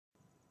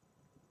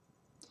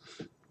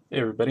Hey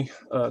everybody.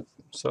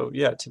 So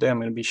yeah, today I'm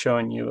going to be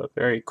showing you a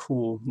very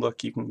cool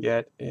look you can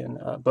get in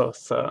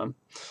both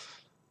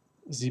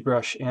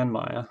ZBrush and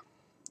Maya.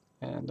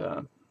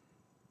 And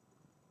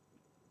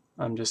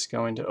I'm just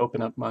going to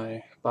open up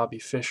my Bobby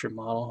Fischer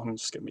model. I'm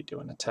just going to be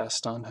doing a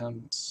test on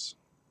him. It's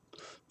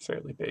a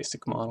fairly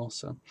basic model.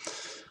 So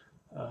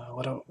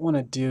what I want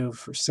to do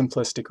for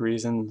simplistic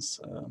reasons,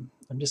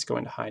 I'm just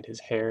going to hide his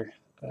hair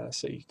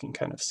so you can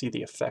kind of see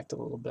the effect a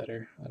little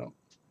better. I don't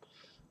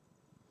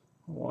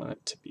want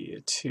it to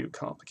be too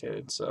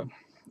complicated. So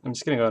I'm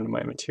just going to go into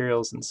my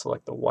materials and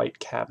select the white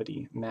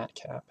cavity matte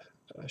cap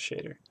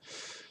shader.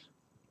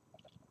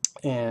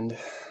 And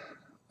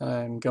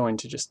I'm going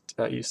to just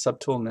use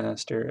subtool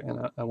master,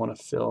 and I want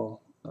to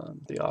fill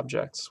the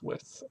objects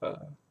with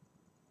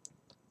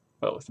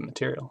with the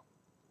material.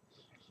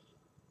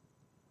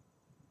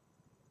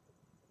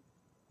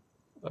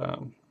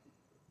 Um,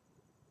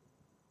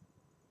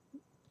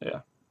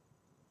 yeah.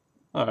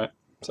 All right.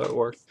 So it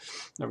worked.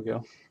 There we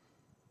go.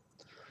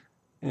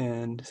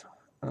 And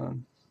I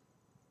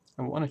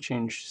want to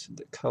change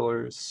the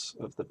colors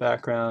of the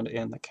background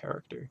and the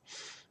character.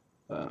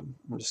 I'm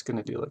just going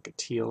to do like a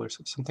teal or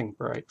something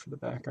bright for the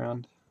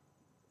background.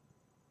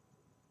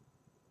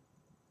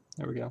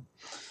 There we go.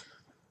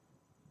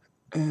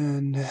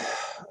 And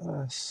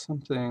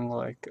something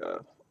like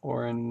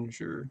orange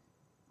or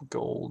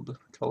gold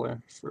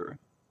color for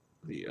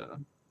the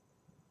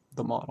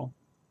model.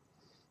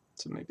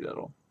 So maybe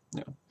that'll,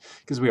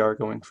 because we are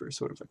going for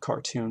sort of a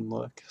cartoon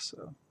look.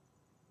 So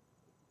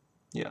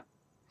yeah.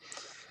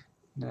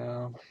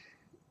 Now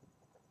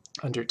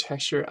under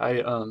texture,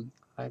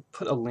 I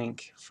put a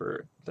link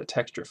for the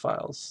texture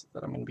files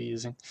that I'm going to be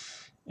using,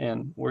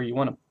 and where you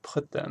want to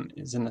put them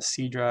is in the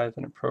C drive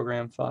under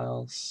program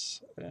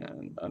files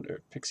and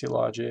under Pixie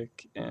Logic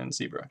and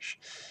ZBrush,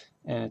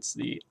 and it's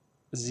the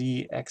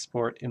Z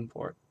export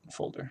import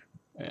folder,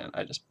 and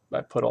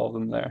I put all of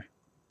them there.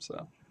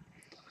 So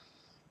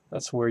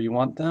that's where you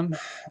want them,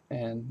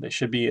 and they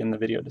should be in the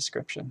video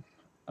description.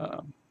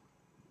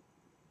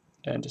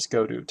 And just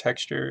go to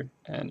texture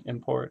and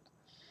import,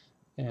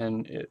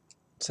 and it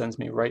sends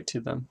me right to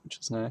them, which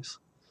is nice.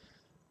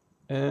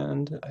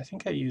 And I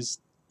think I used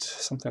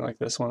something like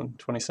this one,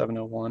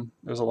 2701.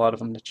 There's a lot of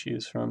them to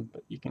choose from,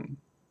 but you can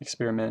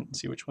experiment and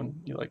see which one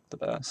you like the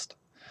best.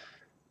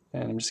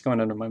 And I'm just going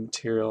under my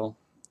material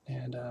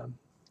and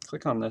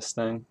click on this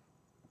thing,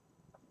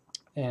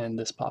 and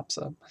this pops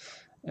up.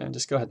 And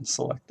just go ahead and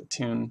select the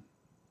Toon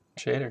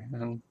shader,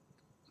 and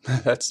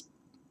that's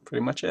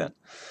pretty much it.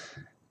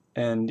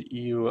 And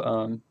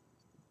you'll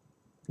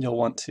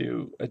want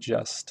to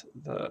adjust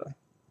the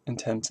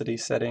intensity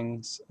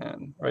settings,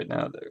 and right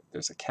now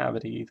there's a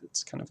cavity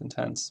that's kind of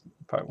intense. You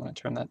probably want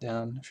to turn that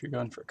down if you're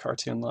going for a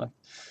cartoon look.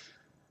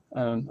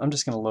 I'm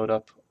just going to load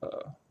up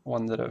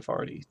one that I've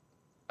already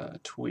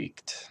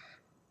tweaked,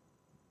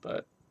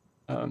 but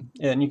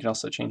yeah, and you can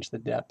also change the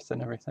depth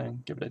and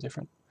everything, give it a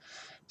different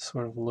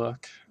sort of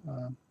look.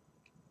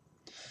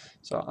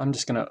 So I'm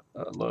just going to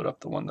load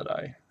up the one that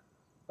I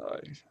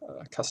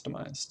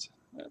customized.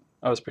 And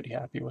I was pretty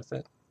happy with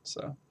it.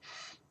 So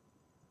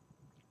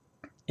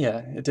yeah,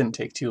 it didn't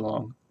take too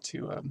long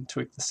to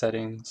tweak the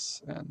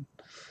settings, and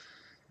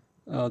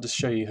I'll just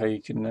show you how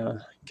you can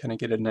kind of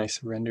get a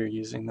nice render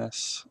using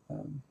this.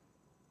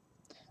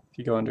 If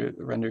you go under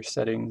the render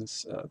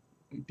settings,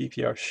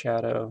 BPR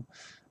shadow,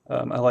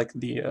 I like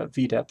the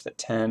V depth at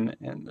 10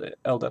 and the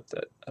L depth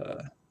at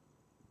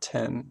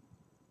 10,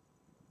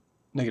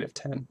 negative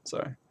 10,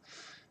 sorry.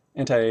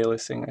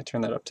 Anti-aliasing, I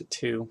turn that up to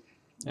 2,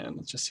 and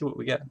let's just see what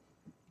we get.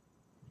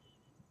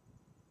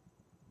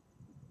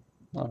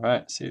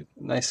 Alright, see,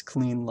 nice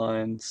clean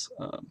lines.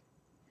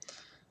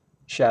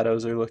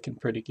 Shadows are looking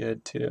pretty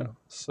good too,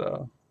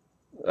 so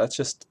that's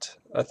just,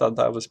 I thought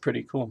that was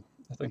pretty cool.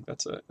 I think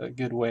that's a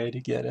good way to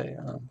get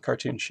a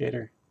cartoon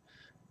shader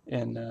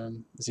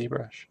in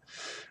ZBrush.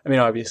 I mean,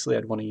 obviously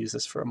I'd want to use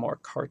this for a more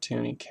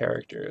cartoony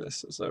character.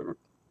 This is a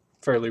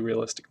fairly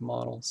realistic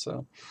model,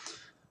 so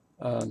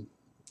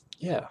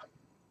yeah,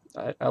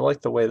 I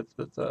like the way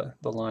that the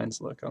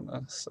lines look on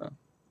this. So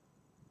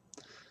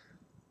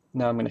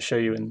now I'm going to show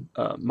you in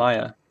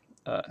Maya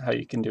how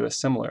you can do a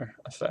similar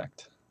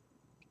effect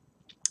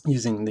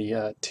using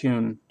the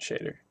Toon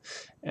shader,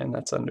 and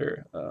that's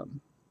under,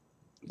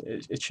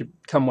 it should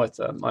come with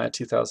Maya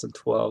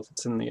 2012.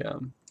 It's in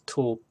the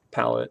tool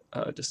palette.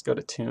 Just go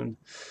to Toon,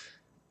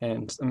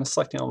 and I'm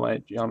selecting all my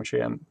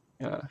geometry. I'm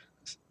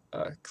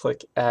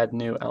click Add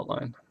New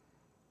Outline,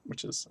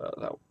 which is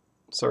that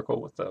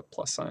circle with the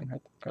plus sign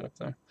right up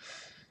there.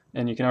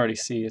 And you can already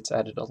see it's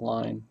added a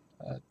line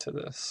to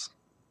this,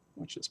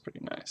 which is pretty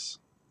nice.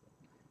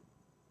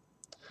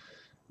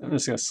 I'm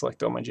just going to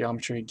select all my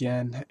geometry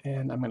again,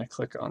 and I'm going to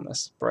click on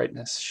this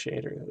brightness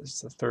shader. This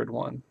is the third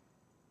one.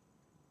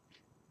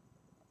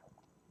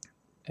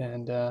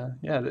 And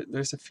yeah,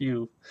 there's a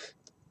few.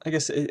 I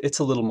guess it's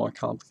a little more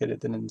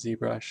complicated than in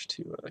ZBrush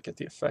to get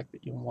the effect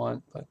that you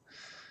want, but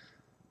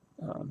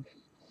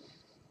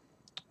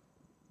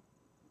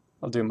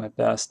I'll do my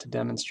best to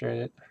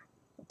demonstrate it.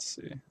 Let's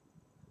see.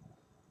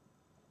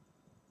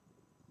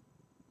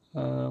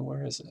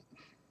 Where is it?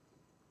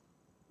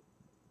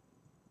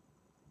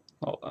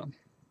 Hold on.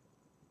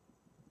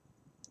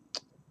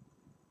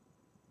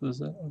 Is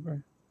that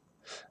over?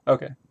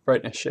 Okay,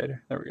 brightness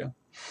shader. There we go.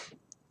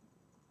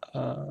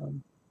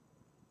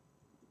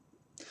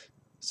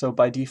 So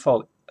by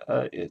default,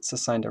 it's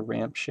assigned a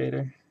ramp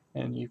shader,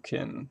 and you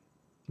can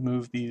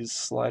move these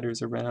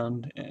sliders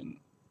around, and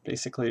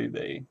basically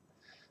they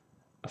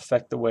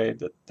affect the way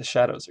that the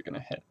shadows are going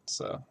to hit.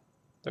 So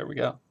there we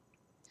go.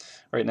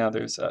 Right now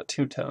there's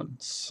 2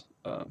 tones.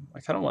 I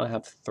kind of want to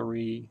have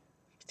three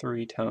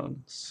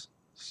tones.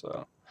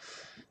 So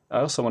I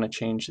also want to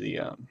change the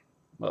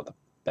the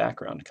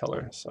background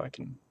color so I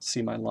can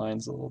see my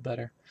lines a little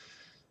better.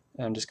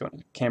 And I'm just going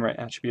to camera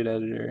attribute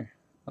editor.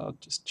 I'll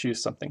just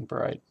choose something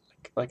bright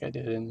like I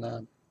did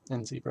in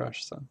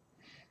ZBrush. So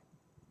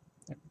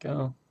there we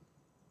go.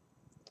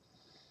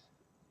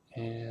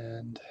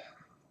 And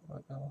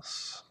what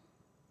else?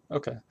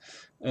 Okay,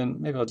 and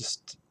maybe I'll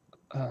just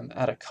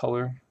add a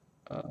color,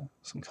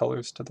 some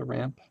colors to the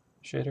ramp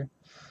shader.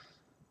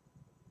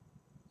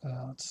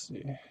 Let's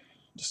see,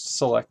 just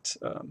select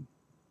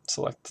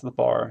the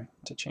bar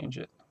to change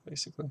it,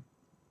 basically.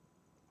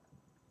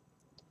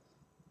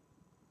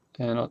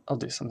 And I'll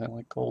do something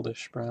like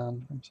goldish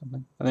brown or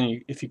something. And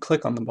then if you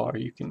click on the bar,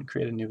 you can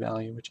create a new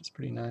value, which is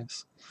pretty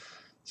nice.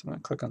 So I'm going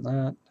to click on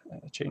that,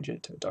 change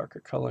it to a darker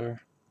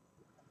color.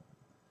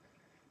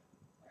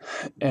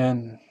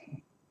 And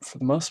for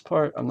the most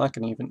part, I'm not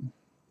going to even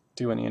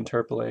do any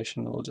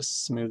interpolation. We'll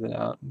just smooth it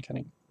out and kind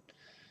of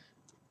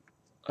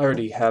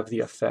already have the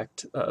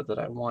effect that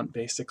I want,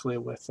 basically,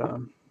 with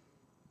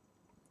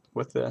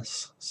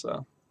this.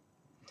 So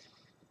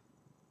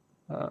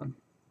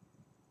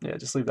yeah,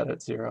 just leave that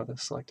at 0, the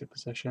selected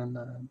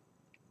position.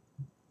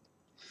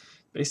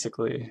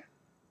 Basically,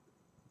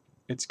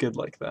 it's good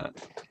like that.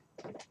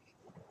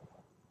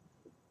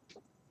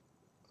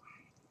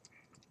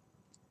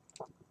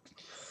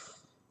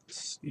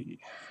 Let's see.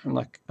 I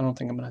don't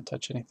think I'm going to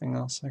touch anything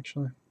else,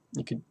 actually.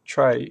 You could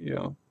try,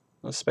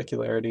 a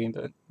specularity,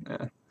 but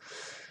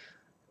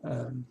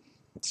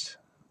let's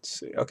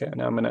see. Okay,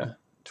 now I'm going to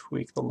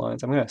tweak the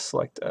lines. I'm going to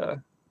select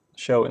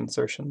show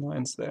insertion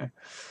lines there.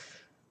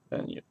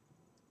 And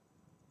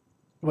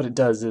what it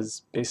does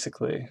is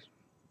basically,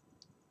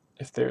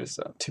 if there's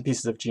 2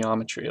 pieces of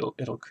geometry,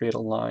 it'll create a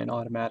line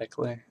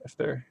automatically if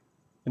they're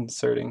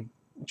inserting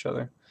each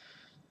other.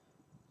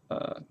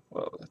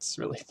 Well, that's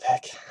really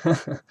thick.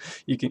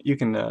 you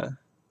can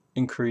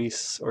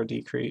increase or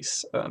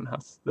decrease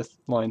the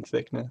line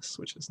thickness,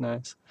 which is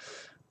nice.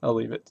 I'll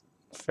leave it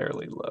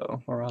fairly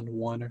low, around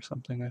 1 or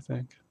something, I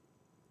think.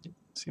 It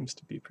seems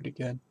to be pretty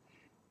good.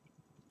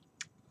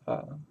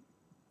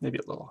 Maybe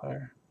a little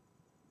higher.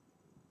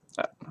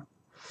 I don't know.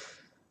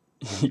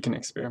 You can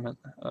experiment.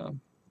 Let's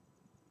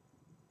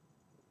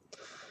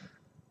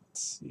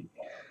see.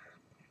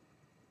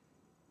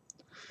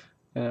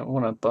 And I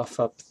want to buff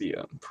up the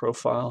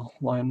profile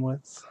line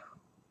width.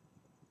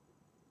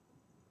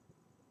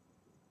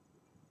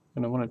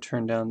 And I want to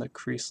turn down the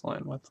crease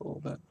line width a little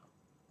bit.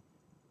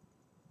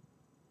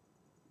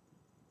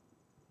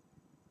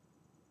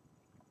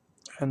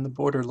 And the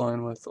border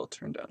line width I'll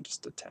turn down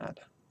just a tad.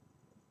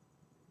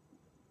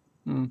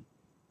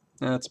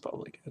 That's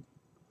probably good.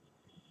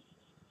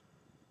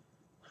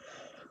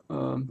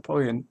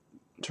 Probably going to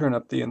turn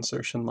up the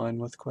insertion line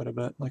width quite a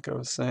bit, like I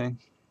was saying.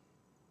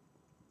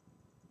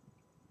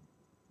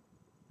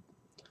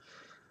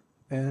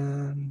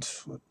 And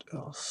what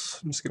else?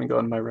 I'm just going to go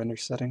into my render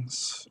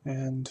settings,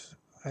 and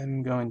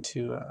I'm going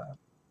to,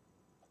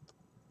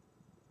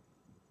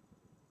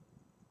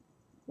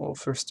 well,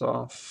 first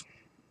off,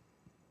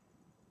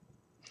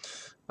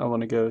 I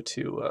want to go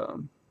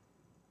to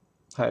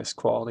highest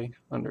quality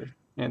under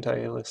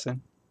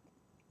anti-aliasing,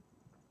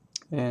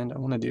 and I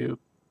want to do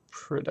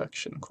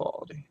production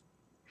quality.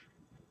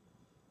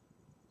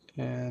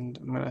 And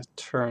I'm going to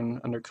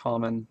turn under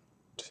common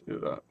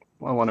to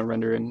I want to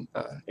render in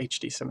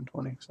HD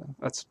 720, so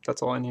that's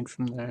all I need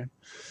from there.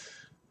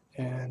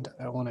 And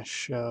I want to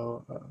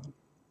show what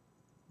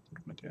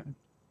am I doing?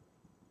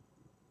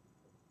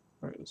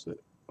 Where is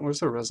it?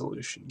 Where's the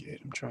resolution gate?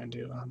 I'm trying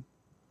to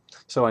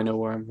so I know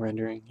where I'm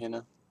rendering,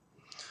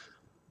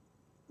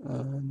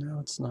 No,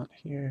 it's not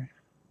here.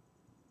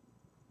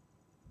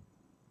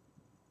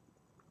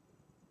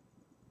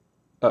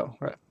 Oh,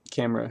 right.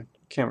 Camera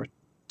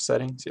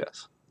settings,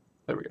 yes.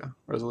 There we go.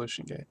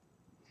 Resolution gate.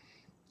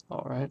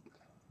 Alright.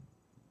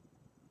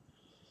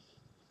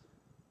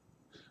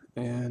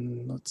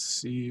 And let's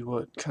see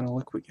what kind of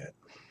look we get.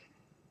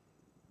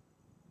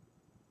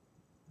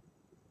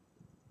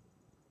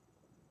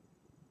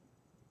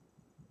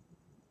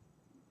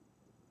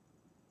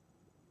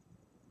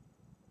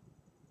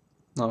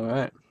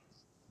 Alright.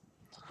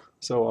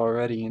 So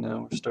already,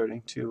 we're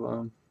starting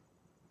to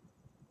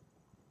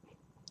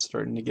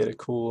get a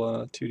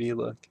cool 2D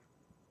look.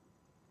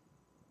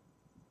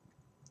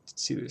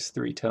 See, there's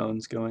 3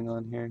 tones going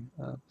on here.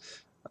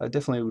 I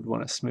definitely would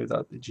want to smooth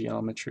out the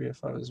geometry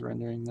if I was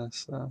rendering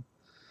this.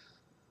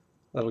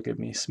 That'll give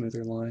me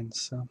smoother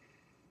lines. So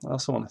I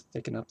also want to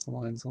thicken up the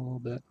lines a little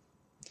bit.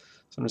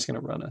 So I'm just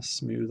going to run a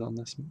smooth on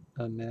this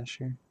mesh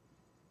here.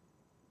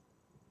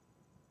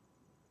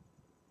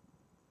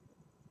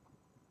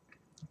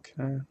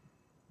 Okay.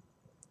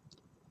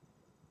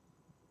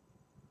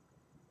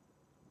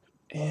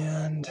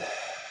 And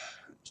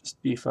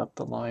just beef up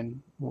the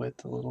line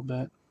width a little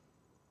bit.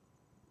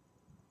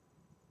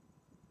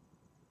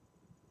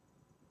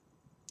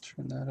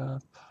 Turn that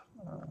up.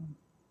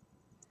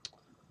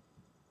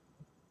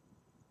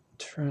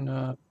 Turn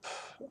up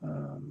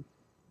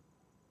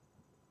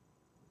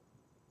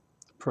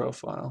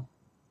profile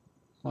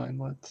line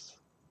width.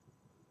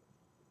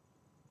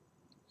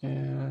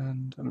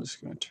 And I'm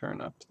just going to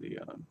turn up the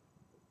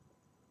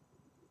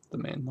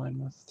main line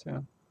width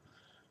too.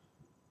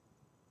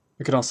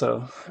 We can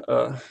also,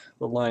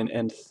 the line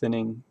end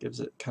thinning gives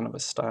it kind of a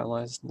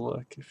stylized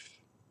look.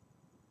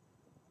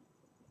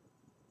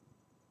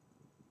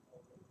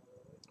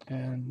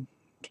 And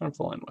turn up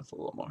the line width a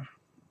little more.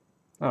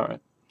 All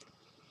right.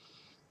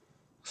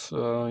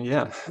 So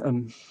yeah,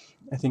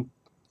 I think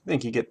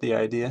you get the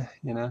idea.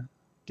 You know,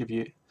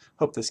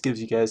 hope this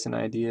gives you guys an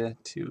idea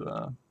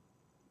to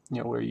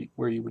you know,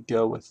 where you would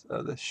go with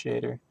this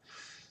shader.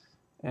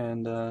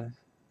 And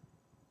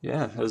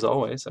yeah, as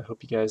always, I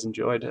hope you guys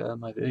enjoyed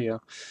my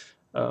video.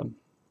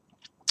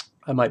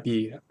 I might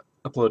be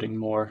uploading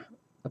more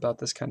about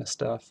this kind of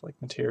stuff, like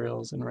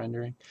materials and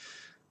rendering.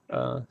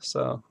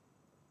 So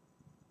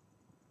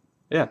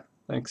yeah,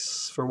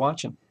 thanks for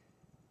watching.